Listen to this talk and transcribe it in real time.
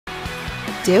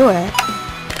do it.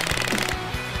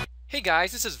 Hey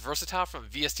guys, this is Versatile from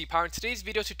VST Power. In today's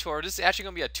video tutorial, this is actually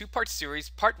going to be a two-part series.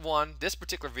 Part 1, this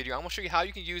particular video, I'm going to show you how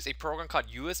you can use a program called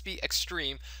USB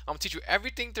Extreme. I'm going to teach you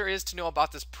everything there is to know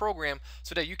about this program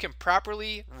so that you can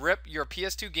properly rip your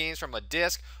PS2 games from a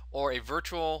disc or a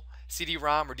virtual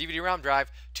CD-ROM or DVD-ROM drive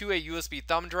to a USB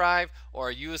thumb drive or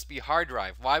a USB hard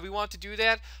drive. Why we want to do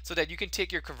that? So that you can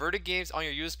take your converted games on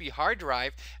your USB hard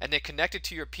drive and then connect it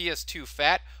to your PS2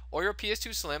 Fat or your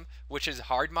PS2 Slim, which is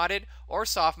hard modded or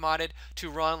soft modded,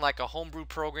 to run like a homebrew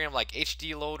program like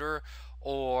HD Loader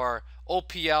or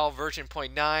OPL version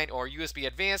 0.9 or USB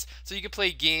Advanced, so you can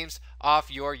play games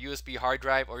off your USB hard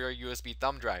drive or your USB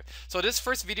thumb drive. So this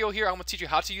first video here, I'm going to teach you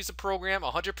how to use the program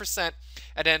 100%,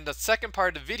 and then the second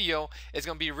part of the video is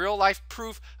going to be real life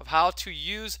proof of how to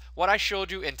use what I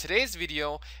showed you in today's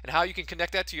video and how you can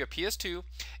connect that to your PS2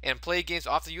 and play games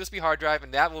off the USB hard drive,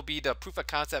 and that will be the proof of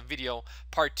concept video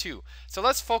part 2. So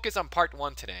let's focus on part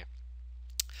 1 today.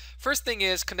 First thing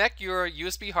is connect your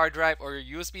USB hard drive or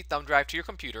your USB thumb drive to your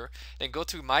computer, then go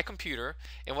to My Computer,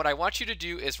 and what I want you to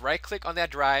do is right click on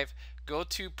that drive, go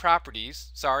to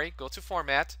Properties, go to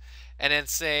Format, and then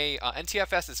say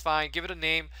NTFS is fine, give it a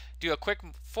name, do a quick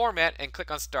format, and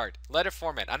click on Start. Let it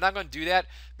format. I'm not going to do that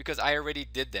because I already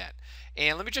did that.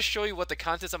 And let me just show you what the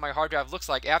contents of my hard drive looks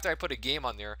like after I put a game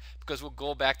on there, because we'll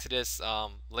go back to this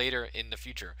later in the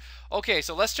future. Okay,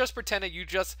 so let's just pretend that you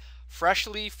just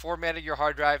freshly formatted your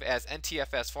hard drive as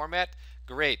NTFS format.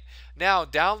 Great. Now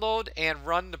download and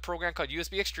run the program called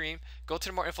USB Extreme. Go to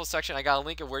the more info section. I got a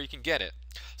link of where you can get it.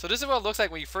 So this is what it looks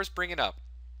like when you first bring it up.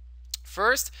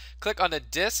 First, click on the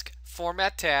Disk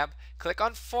Format tab, click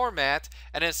on Format,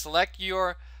 and then select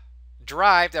your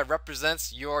drive that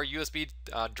represents your USB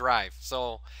drive.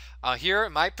 So here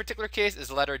in my particular case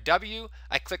is letter W.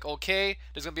 I click OK.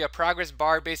 There's going to be a progress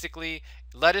bar basically.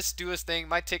 Let it do its thing.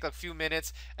 Might take a few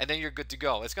minutes, and then you're good to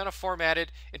go. It's going to format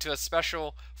it into a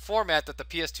special format that the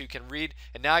PS2 can read,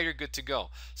 and now you're good to go.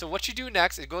 So what you do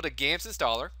next is go to Games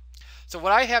Installer. So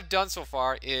what I have done so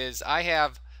far is I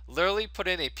have literally put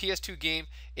in a PS2 game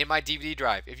in my DVD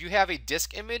drive. If you have a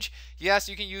disk image, yes,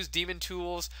 you can use Daemon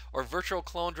Tools or Virtual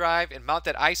Clone Drive and mount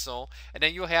that ISO, and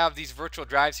then you'll have these virtual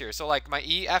drives here. So like my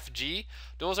E, F, G,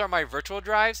 those are my virtual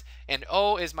drives, and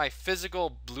O is my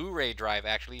physical Blu-ray drive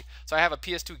actually. So I have a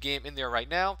PS2 game in there right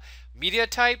now. Media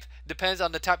type depends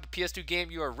on the type of PS2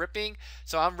 game you are ripping.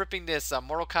 So I'm ripping this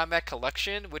Mortal Kombat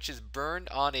Collection, which is burned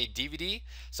on a DVD.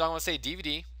 So I'm going to say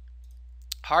DVD.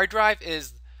 Hard drive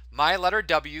is my letter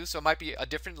W, so it might be a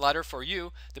different letter for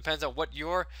you. Depends on what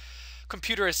your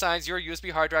computer assigns your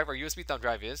USB hard drive or USB thumb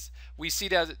drive is. We see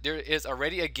that there is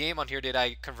already a game on here that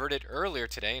I converted earlier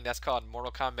today, and that's called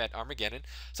Mortal Kombat Armageddon.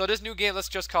 So this new game, let's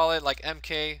just call it like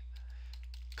MK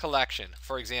Collection,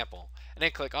 for example. And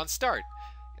then click on Start.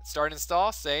 Start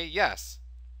install, say yes.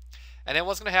 And then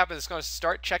what's going to happen is it's going to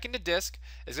start checking the disk.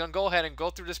 It's going to go ahead and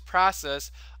go through this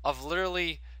process of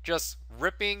literally just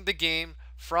ripping the game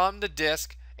from the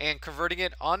disk and converting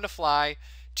it on the fly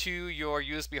to your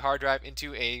USB hard drive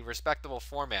into a respectable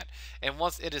format. And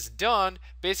once it is done,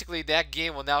 basically that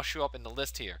game will now show up in the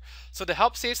list here. So to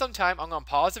help save some time, I'm going to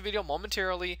pause the video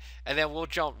momentarily, and then we'll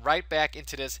jump right back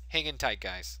into this. Hang in tight,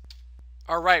 guys.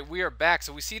 Alright, we are back.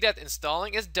 So we see that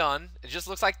installing is done. It just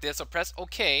looks like this. So press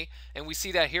OK, and we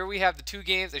see that here we have the two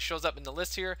games. It shows up in the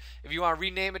list here. If you want to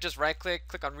rename it, just right click,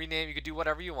 click on rename. You can do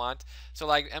whatever you want. So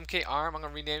like MK Arm, I'm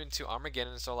going to rename it to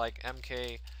Armageddon. So like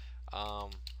MK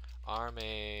Armageddon.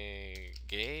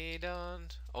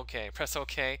 Okay, press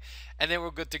OK, and then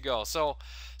we're good to go. So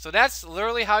that's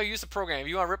literally how you use the program. If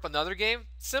you want to rip another game,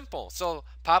 simple. So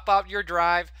pop out your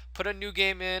drive, put a new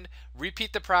game in,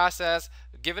 repeat the process,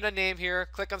 give it a name here,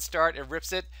 click on Start, it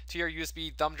rips it to your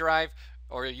USB thumb drive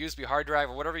or your USB hard drive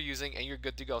or whatever you're using, and you're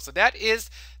good to go. So that is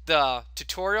the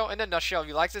tutorial in a nutshell. If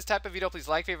you like this type of video, please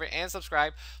like, favorite, and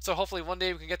subscribe. So hopefully one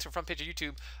day we can get to the front page of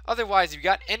YouTube. Otherwise, if you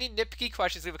got any nitpicky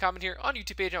questions, leave a comment here on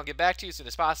YouTube page, and I'll get back to you as soon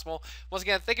as possible. Once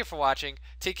again, thank you for watching.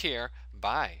 Take care.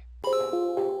 Bye.